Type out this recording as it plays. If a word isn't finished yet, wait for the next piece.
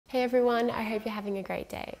Hey everyone, I hope you're having a great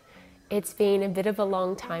day. It's been a bit of a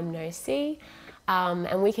long time no see,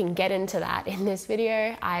 and we can get into that in this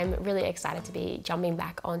video. I'm really excited to be jumping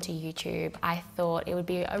back onto YouTube. I thought it would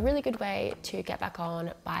be a really good way to get back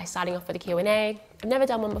on by starting off with a Q&A. I've never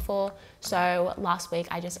done one before, so last week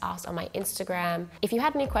I just asked on my Instagram if you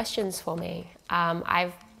had any questions for me.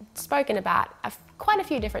 I've spoken about quite a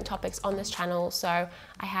few different topics on this channel, so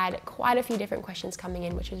I had quite a few different questions coming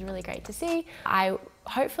in, which was really great to see. I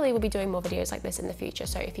hopefully will be doing more videos like this in the future,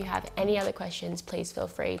 so if you have any other questions, please feel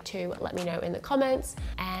free to let me know in the comments.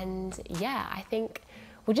 And yeah, I think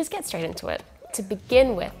we'll just get straight into it. To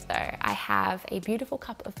begin with though, I have a beautiful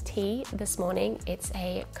cup of tea this morning. It's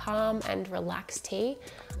a calm and relaxed tea.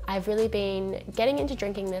 I've really been getting into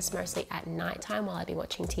drinking this mostly at nighttime while I've been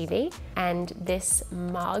watching TV. And this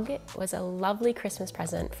mug was a lovely Christmas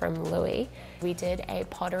present from Louis. We did a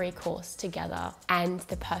pottery course together, and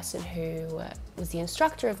the person who was the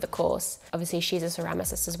instructor of the course, obviously she's a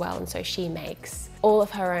ceramicist as well, and so she makes all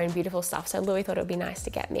of her own beautiful stuff. So Louis thought it would be nice to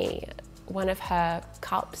get me one of her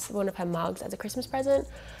cups, one of her mugs as a Christmas present.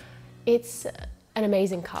 It's an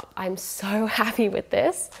amazing cup. I'm so happy with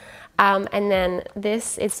this. And then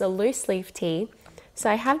this, it's a loose leaf tea. So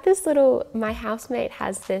I have this little, my housemate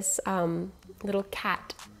has this little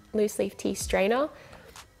cat loose leaf tea strainer.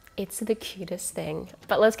 It's the cutest thing.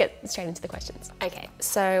 But let's get straight into the questions. Okay,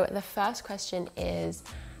 so the first question is,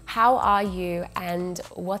 how are you and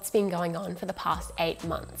what's been going on for the past 8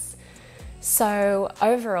 months? So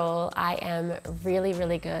overall, I am really,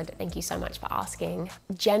 really good. Thank you so much for asking.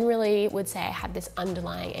 Generally would say I have this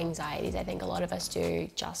underlying anxieties. I think a lot of us do,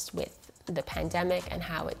 just with the pandemic and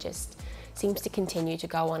how it just seems to continue to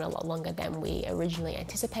go on a lot longer than we originally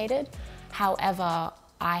anticipated. However,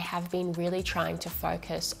 I have been really trying to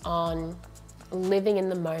focus on living in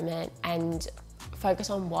the moment and focus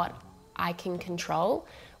on what I can control,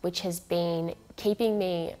 which has been keeping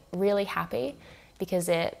me really happy because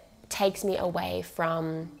it takes me away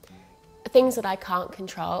from things that I can't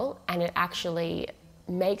control, and it actually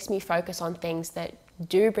makes me focus on things that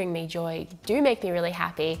do bring me joy, do make me really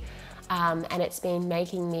happy, and it's been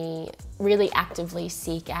making me really actively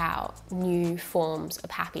seek out new forms of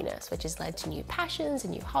happiness, which has led to new passions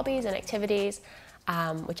and new hobbies and activities,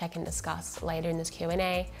 which I can discuss later in this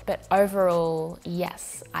Q&A. But overall,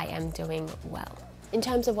 yes, I am doing well. In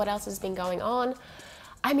terms of what else has been going on,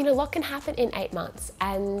 I mean, a lot can happen in 8 months,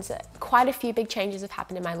 and quite a few big changes have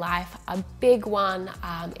happened in my life. A big one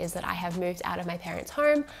is that I have moved out of my parents'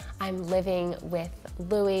 home. I'm living with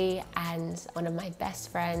Louis and one of my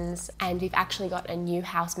best friends, and we've actually got a new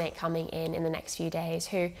housemate coming in the next few days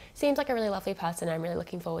who seems like a really lovely person. I'm really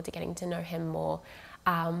looking forward to getting to know him more.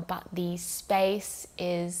 But the space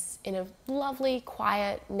is in a lovely,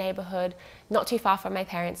 quiet neighborhood, not too far from my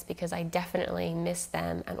parents because I definitely miss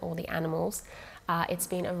them and all the animals. It's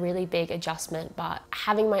been a really big adjustment, but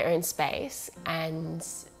having my own space and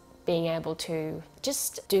being able to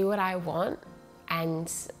just do what I want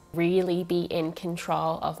and really be in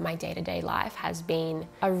control of my day-to-day life has been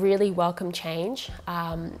a really welcome change,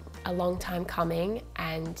 a long time coming,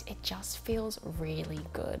 and it just feels really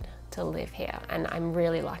good to live here. And I'm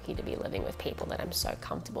really lucky to be living with people that I'm so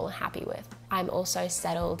comfortable and happy with. I'm also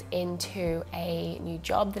settled into a new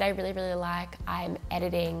job that I really, really like. I'm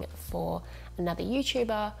editing for another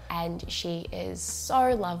YouTuber and she is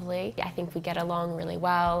so lovely. I think we get along really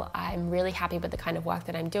well. I'm really happy with the kind of work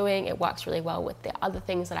that I'm doing. It works really well with the other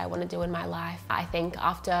things that I want to do in my life. I think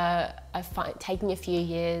after taking a few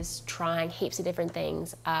years, trying heaps of different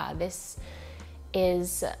things, this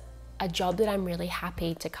is a job that I'm really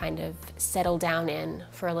happy to kind of settle down in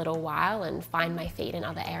for a little while and find my feet in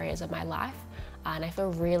other areas of my life. And I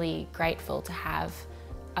feel really grateful to have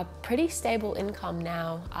a pretty stable income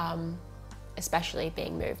now, especially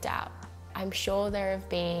being moved out. I'm sure there have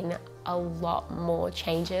been a lot more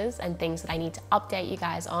changes and things that I need to update you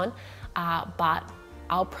guys on, but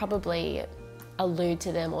I'll probably allude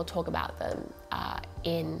to them or talk about them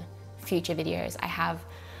in future videos. I have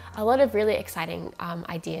a lot of really exciting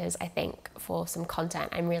ideas, I think, for some content.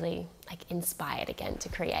 I'm really inspired again to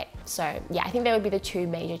create. So yeah, I think there would be the two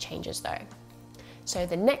major changes though. So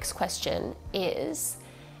the next question is,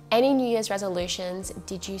 any New Year's resolutions?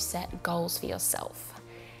 Did you set goals for yourself?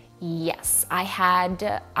 Yes, I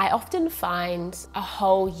often find a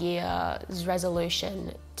whole year's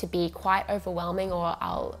resolution to be quite overwhelming, or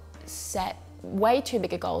I'll set way too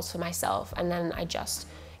big goals for myself and then I just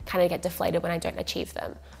kind of get deflated when I don't achieve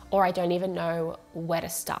them, or I don't even know where to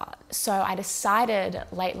start. So I decided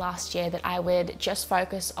late last year that I would just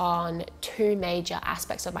focus on 2 major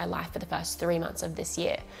aspects of my life for the first 3 months of this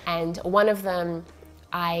year. And one of them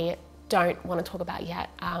I don't want to talk about yet.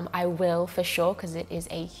 I will for sure, because it is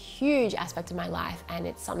a huge aspect of my life and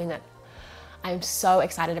it's something that I'm so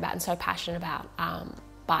excited about and so passionate about.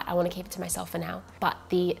 But I want to keep it to myself for now. But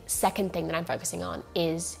the second thing that I'm focusing on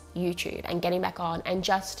is YouTube and getting back on and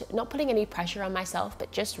just not putting any pressure on myself,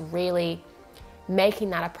 but just really making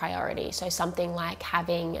that a priority. So something like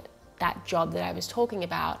having that job that I was talking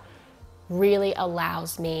about really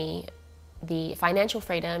allows me the financial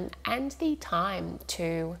freedom and the time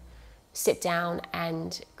to sit down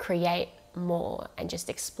and create more and just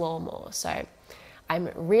explore more. So I'm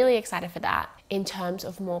really excited for that. In terms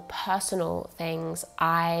of more personal things,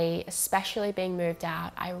 especially being moved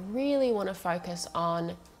out, I really want to focus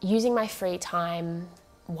on using my free time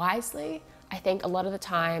wisely. I think a lot of the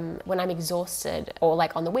time when I'm exhausted, or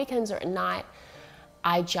like on the weekends or at night,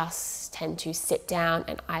 I just tend to sit down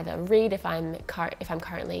and either read if I'm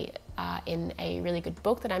currently in a really good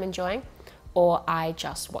book that I'm enjoying, or I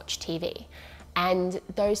just watch TV. And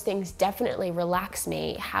those things definitely relax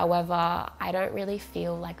me. However, I don't really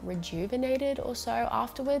feel like rejuvenated or so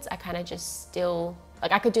afterwards. I kind of just still,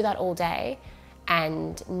 like I could do that all day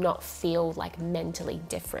and not feel like mentally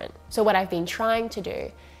different. So what I've been trying to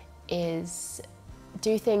do is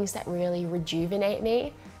do things that really rejuvenate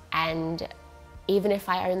me, and even if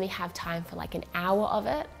I only have time for like an hour of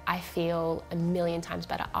it, I feel a million times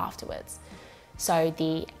better afterwards. So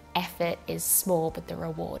the effort is small, but the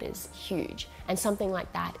reward is huge. And something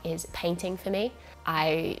like that is painting for me.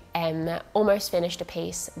 I am almost finished a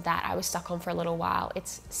piece that I was stuck on for a little while.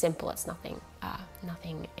 It's simple, it's nothing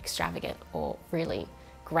extravagant or really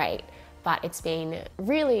great, but it's been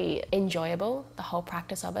really enjoyable, the whole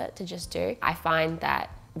practice of it, to just do. I find that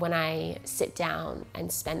when I sit down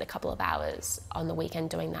and spend a couple of hours on the weekend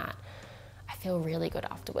doing that, I feel really good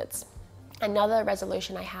afterwards. Another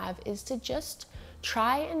resolution I have is to just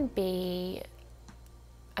try and be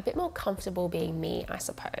a bit more comfortable being me, I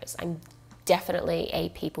suppose. I'm definitely a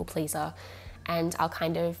people pleaser, and I'll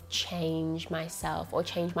kind of change myself, or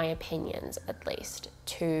change my opinions at least,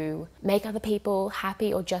 to make other people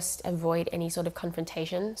happy or just avoid any sort of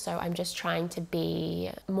confrontation. So I'm just trying to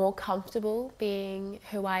be more comfortable being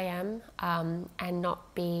who I am, and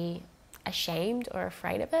not be ashamed or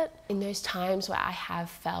afraid of it. In those times where I have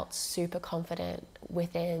felt super confident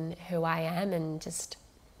within who I am, and just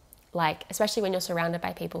like, especially when you're surrounded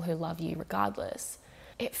by people who love you regardless,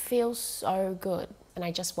 it feels so good, and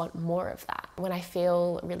I just want more of that. When I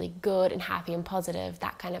feel really good and happy and positive,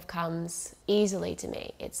 that kind of comes easily to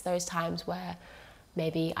me. It's those times where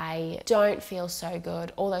maybe I don't feel so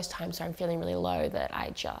good, all those times where I'm feeling really low, that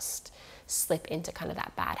I just slip into kind of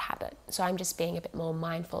that bad habit. So I'm just being a bit more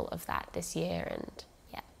mindful of that this year. And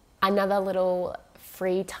yeah, another little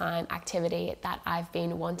free time activity that I've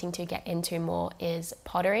been wanting to get into more is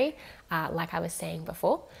pottery. Like I was saying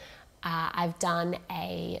before, I've done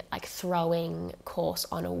a throwing course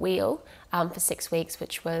on a wheel for 6 weeks,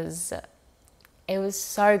 which was it was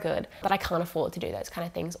so good, but I can't afford to do those kind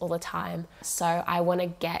of things all the time. So I want to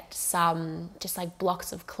get some just like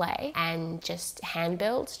blocks of clay and just hand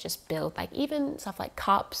build, like even stuff like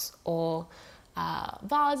cups or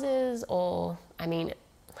vases, or I mean,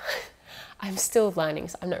 I'm still learning,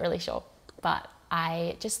 so I'm not really sure, but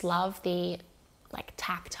I just love the like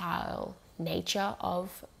tactile nature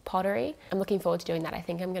of pottery. I'm looking forward to doing that. I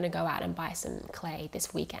think I'm going to go out and buy some clay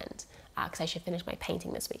this weekend, because I should finish my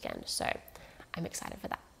painting this weekend. So I'm excited for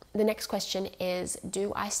that. The next question is,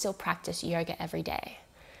 do I still practice yoga every day?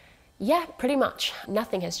 Yeah, pretty much.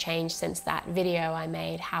 Nothing has changed since that video I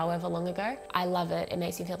made however long ago. I love it. It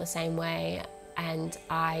makes me feel the same way, and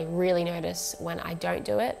I really notice when I don't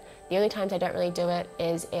do it. The only times I don't really do it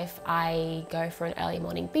is if I go for an early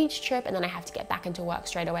morning beach trip and then I have to get back into work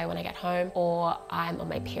straight away when I get home, or I'm on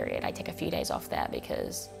my period. I take a few days off there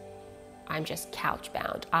because I'm just couch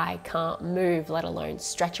bound. I can't move, let alone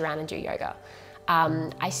stretch around and do yoga.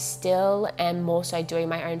 I still am more so doing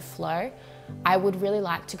my own flow. I would really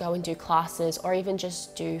like to go and do classes or even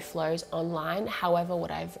just do flows online. However,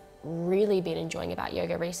 what I've really been enjoying about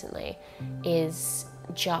yoga recently is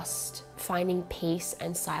just finding peace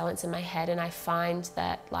and silence in my head. And I find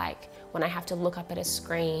that like when I have to look up at a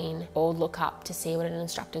screen or look up to see what an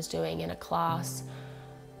instructor's doing in a class,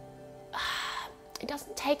 it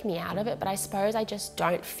doesn't take me out of it, but I suppose I just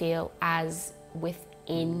don't feel as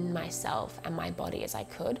within myself and my body as I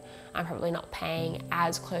could. I'm probably not paying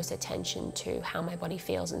as close attention to how my body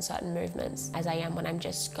feels in certain movements as I am when I'm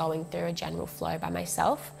just going through a general flow by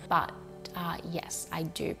myself. But yes, I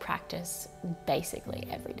do practice basically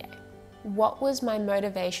every day. What was my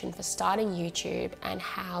motivation for starting YouTube, and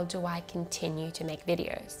how do I continue to make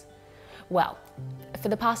videos? well, for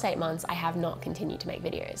the past 8 months, I have not continued to make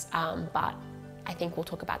videos, but I think we'll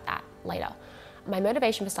talk about that later. My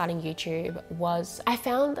motivation for starting YouTube was I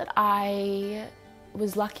found that I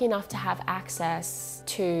was lucky enough to have access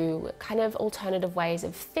to kind of alternative ways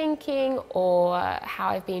of thinking or how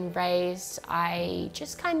I've been raised. I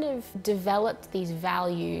just kind of developed these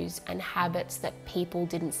values and habits that people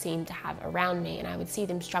didn't seem to have around me, and I would see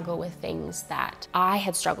them struggle with things that I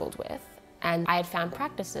had struggled with, and I had found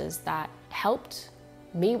practices that helped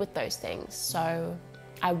me with those things. So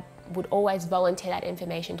I would always volunteer that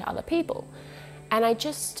information to other people, and I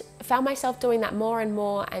just found myself doing that more and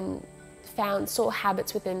more, and saw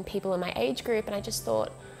habits within people in my age group, and I just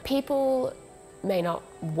thought, people may not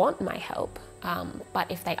want my help, but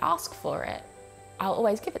if they ask for it, I'll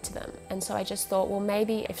always give it to them. And so I just thought, well,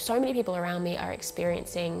 maybe if so many people around me are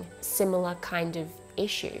experiencing similar kind of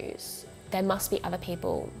issues, there must be other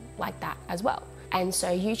people like that as well. And so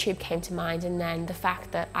YouTube came to mind, and then the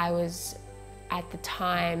fact that I was at the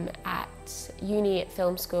time at uni, at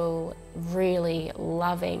film school, really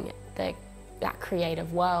loving that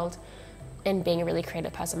creative world, and being a really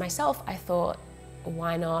creative person myself, I thought,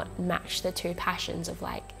 why not match the two passions of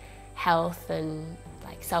like health and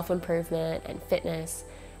like self-improvement and fitness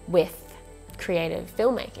with creative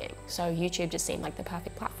filmmaking? So YouTube just seemed like the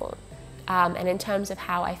perfect platform. And in terms of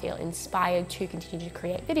how I feel inspired to continue to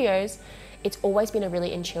create videos, it's always been a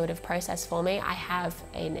really intuitive process for me. I have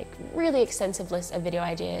a really extensive list of video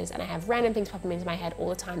ideas, and I have random things popping into my head all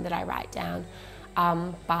the time that I write down.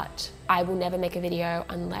 But I will never make a video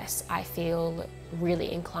unless I feel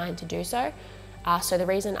really inclined to do so. So the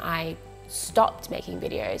reason I stopped making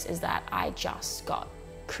videos is that I just got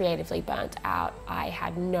creatively burnt out. I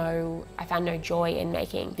found no joy in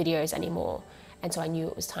making videos anymore. And so I knew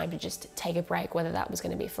it was time to just take a break, whether that was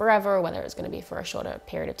going to be forever, or whether it was going to be for a shorter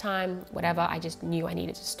period of time, whatever. I just knew I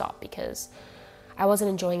needed to stop because I wasn't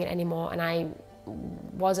enjoying it anymore, and I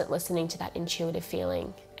wasn't listening to that intuitive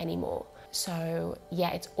feeling anymore. So yeah,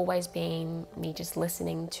 it's always been me just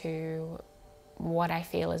listening to what I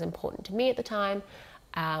feel is important to me at the time,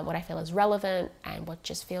 what I feel is relevant, and what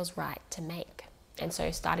just feels right to make. And so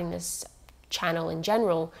starting this channel in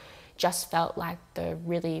general just felt like the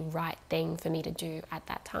really right thing for me to do at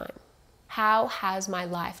that time. How has my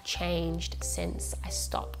life changed since I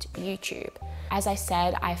stopped YouTube? As I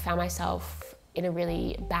said, I found myself in a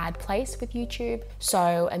really bad place with YouTube.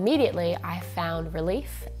 So immediately I found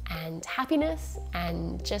relief and happiness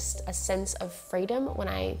and just a sense of freedom when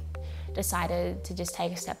I decided to just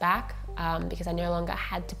take a step back, because I no longer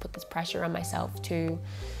had to put this pressure on myself to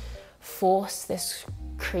force this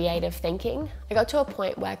creative thinking. I got to a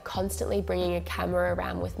point where constantly bringing a camera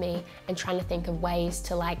around with me and trying to think of ways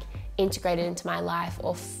to like integrate it into my life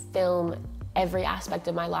or film every aspect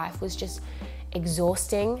of my life was just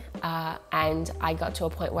exhausting, and I got to a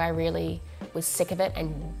point where I really was sick of it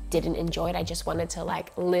and didn't enjoy it. I just wanted to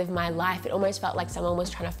like live my life. It almost felt like someone was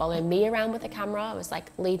trying to follow me around with a camera. I was like,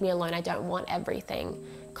 leave me alone. I don't want everything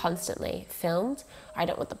constantly filmed. I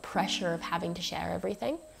don't want the pressure of having to share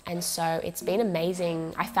everything. And so it's been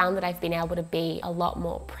amazing. I found that I've been able to be a lot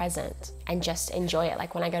more present and just enjoy it.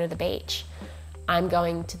 Like when I go to the beach, I'm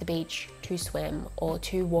going to the beach to swim or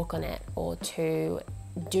to walk on it or to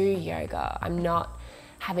do yoga. I'm not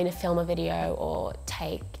having to film a video or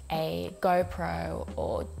take a GoPro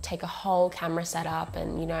or take a whole camera setup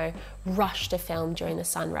and, you know, rush to film during the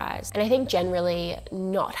sunrise. And I think generally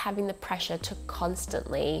not having the pressure to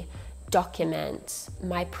constantly document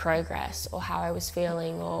my progress or how I was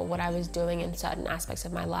feeling or what I was doing in certain aspects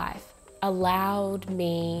of my life allowed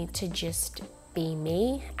me to just be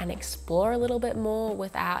me and explore a little bit more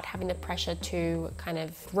without having the pressure to kind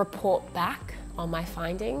of report back on my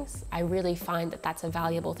findings. I really find that that's a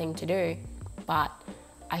valuable thing to do, but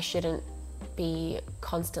I shouldn't be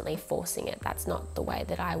constantly forcing it. That's not the way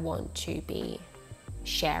that I want to be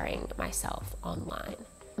sharing myself online.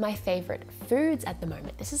 My favorite foods at the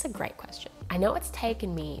moment. This is a great question. I know it's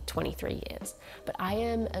taken me 23 years, but I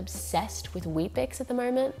am obsessed with Weet-Bix at the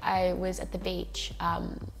moment. I was at the beach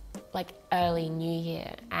like early New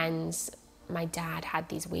Year, and my dad had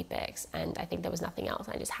these Weet-Bix, and I think there was nothing else.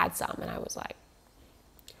 I just had some, and I was like,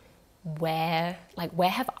 where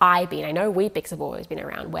have I been? I know Weet-Bix have always been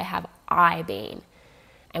around. Where have I been?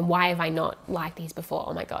 And why have I not liked these before?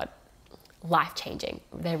 Oh my God, life-changing.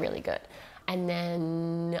 They're really good. And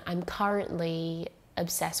then I'm currently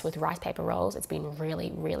obsessed with rice paper rolls. It's been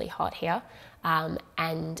really, really hot here. And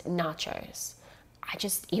nachos.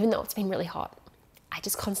 Even though it's been really hot, I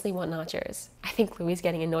just constantly want nachos. I think Louis is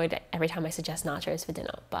getting annoyed every time I suggest nachos for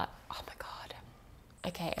dinner, but oh my God.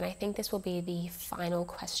 Okay, and I think this will be the final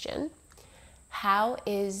question. How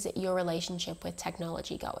is your relationship with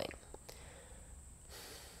technology going?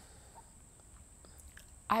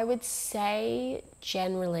 I would say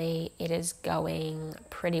generally it is going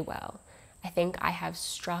pretty well. I think I have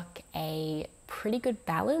struck a pretty good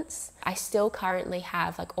balance. I still currently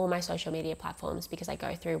have like all my social media platforms because I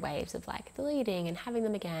go through waves of like deleting and having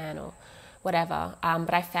them again or whatever.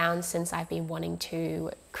 But I found since I've been wanting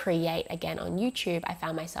to create again on YouTube, I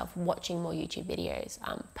found myself watching more YouTube videos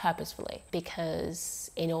purposefully, because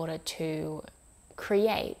in order to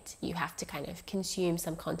create, you have to kind of consume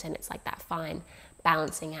some content. It's like that fine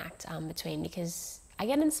balancing act between, because I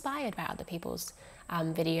get inspired by other people's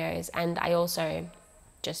videos, and I also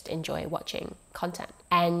just enjoy watching content.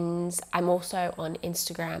 And I'm also on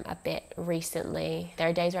Instagram a bit recently. There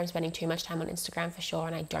are days where I'm spending too much time on Instagram for sure,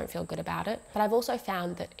 and I don't feel good about it. But I've also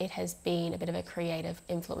found that it has been a bit of a creative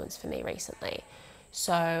influence for me recently.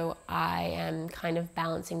 So I am kind of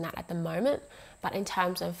balancing that at the moment. But in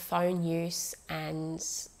terms of phone use and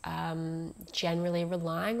generally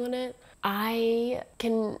relying on it, I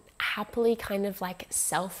can happily kind of like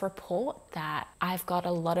self-report that I've got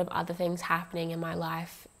a lot of other things happening in my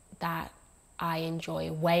life that I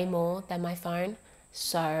enjoy way more than my phone.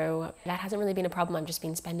 So that hasn't really been a problem. I've just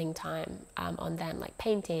been spending time on them, like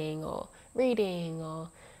painting or reading or,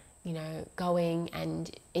 you know, going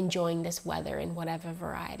and enjoying this weather in whatever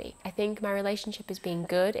variety. I think my relationship has been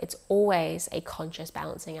good. It's always a conscious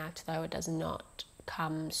balancing act, though. It does not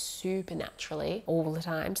come super naturally all the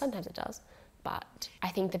time. Sometimes it does. But I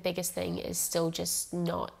think the biggest thing is still just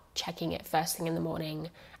not checking it first thing in the morning.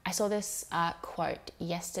 I saw this quote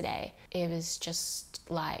yesterday. It was just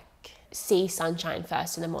like, see sunshine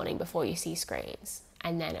first in the morning before you see screens.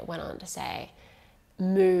 And then it went on to say,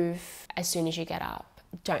 move as soon as you get up.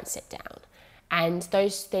 Don't sit down. And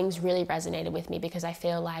those things really resonated with me, because I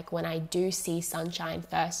feel like when I do see sunshine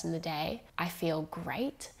first in the day, I feel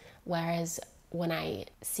great. Whereas when I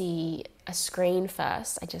see a screen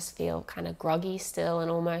first, I just feel kind of groggy still and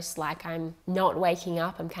almost like I'm not waking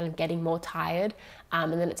up. I'm kind of getting more tired.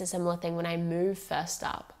 And then it's a similar thing when I move first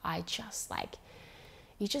up. I just like,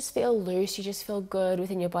 you just feel loose. You just feel good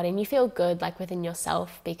within your body, and you feel good like within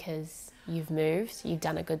yourself because you've moved. You've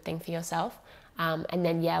done a good thing for yourself. And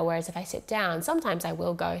then, yeah, whereas if I sit down, sometimes I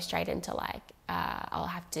will go straight into like, I'll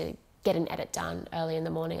have to get an edit done early in the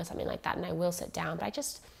morning or something like that, and I will sit down, but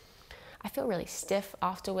I feel really stiff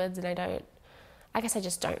afterwards, and I guess I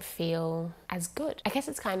just don't feel as good. I guess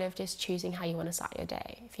it's kind of just choosing how you want to start your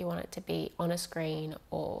day, if you want it to be on a screen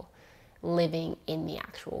or living in the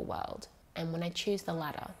actual world. And when I choose the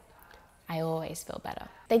latter, I always feel better.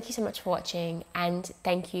 Thank you so much for watching, and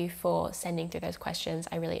thank you for sending through those questions.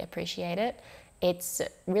 I really appreciate it. It's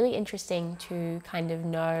really interesting to kind of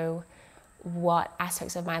know what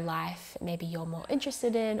aspects of my life maybe you're more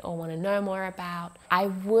interested in or want to know more about. I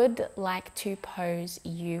would like to pose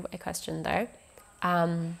you a question though,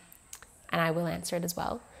 and I will answer it as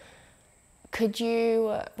well. Could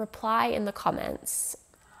you reply in the comments,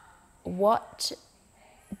 what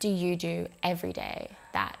do you do every day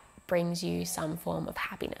that brings you some form of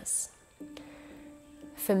happiness?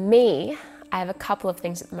 For me, I have a couple of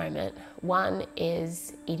things at the moment. One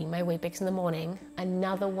is eating my Weet-Bix in the morning.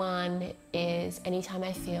 Another one is anytime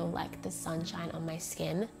I feel like the sunshine on my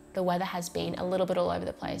skin. The weather has been a little bit all over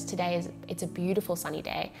the place. Today it's a beautiful sunny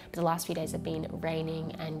day, but the last few days have been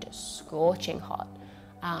raining and scorching hot.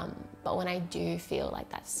 But when I do feel like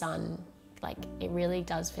that sun, like it really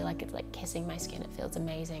does feel like it's like kissing my skin. It feels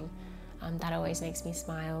amazing. That always makes me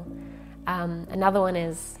smile. Another one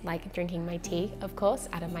is like drinking my tea, of course,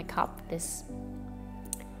 out of my cup. It's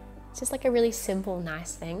just like a really simple,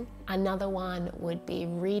 nice thing. Another one would be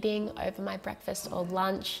reading over my breakfast or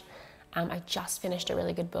lunch. I just finished a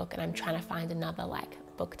really good book, and I'm trying to find another like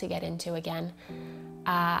book to get into again.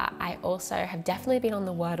 I also have definitely been on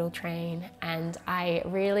the Wordle train, and I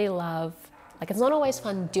really love, like, it's not always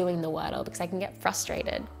fun doing the Wordle because I can get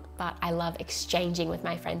frustrated, but I love exchanging with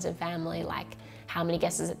my friends and family, like how many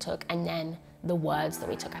guesses it took, and then the words that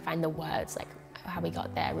we took. I find the words, like how we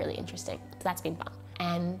got there, really interesting. So that's been fun.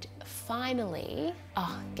 And finally,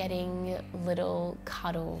 getting little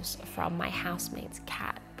cuddles from my housemate's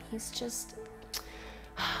cat. He's just,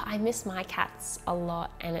 I miss my cats a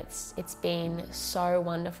lot, and it's been so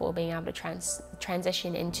wonderful being able to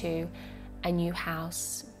transition into a new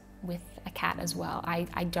house with a cat as well.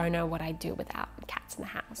 I don't know what I'd do without cats in the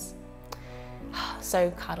house.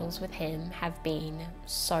 So cuddles with him have been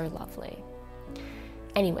so lovely.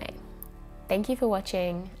 Anyway, thank you for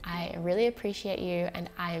watching. I really appreciate you, and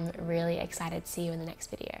I'm really excited to see you in the next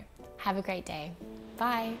video. Have a great day.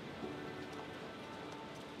 Bye.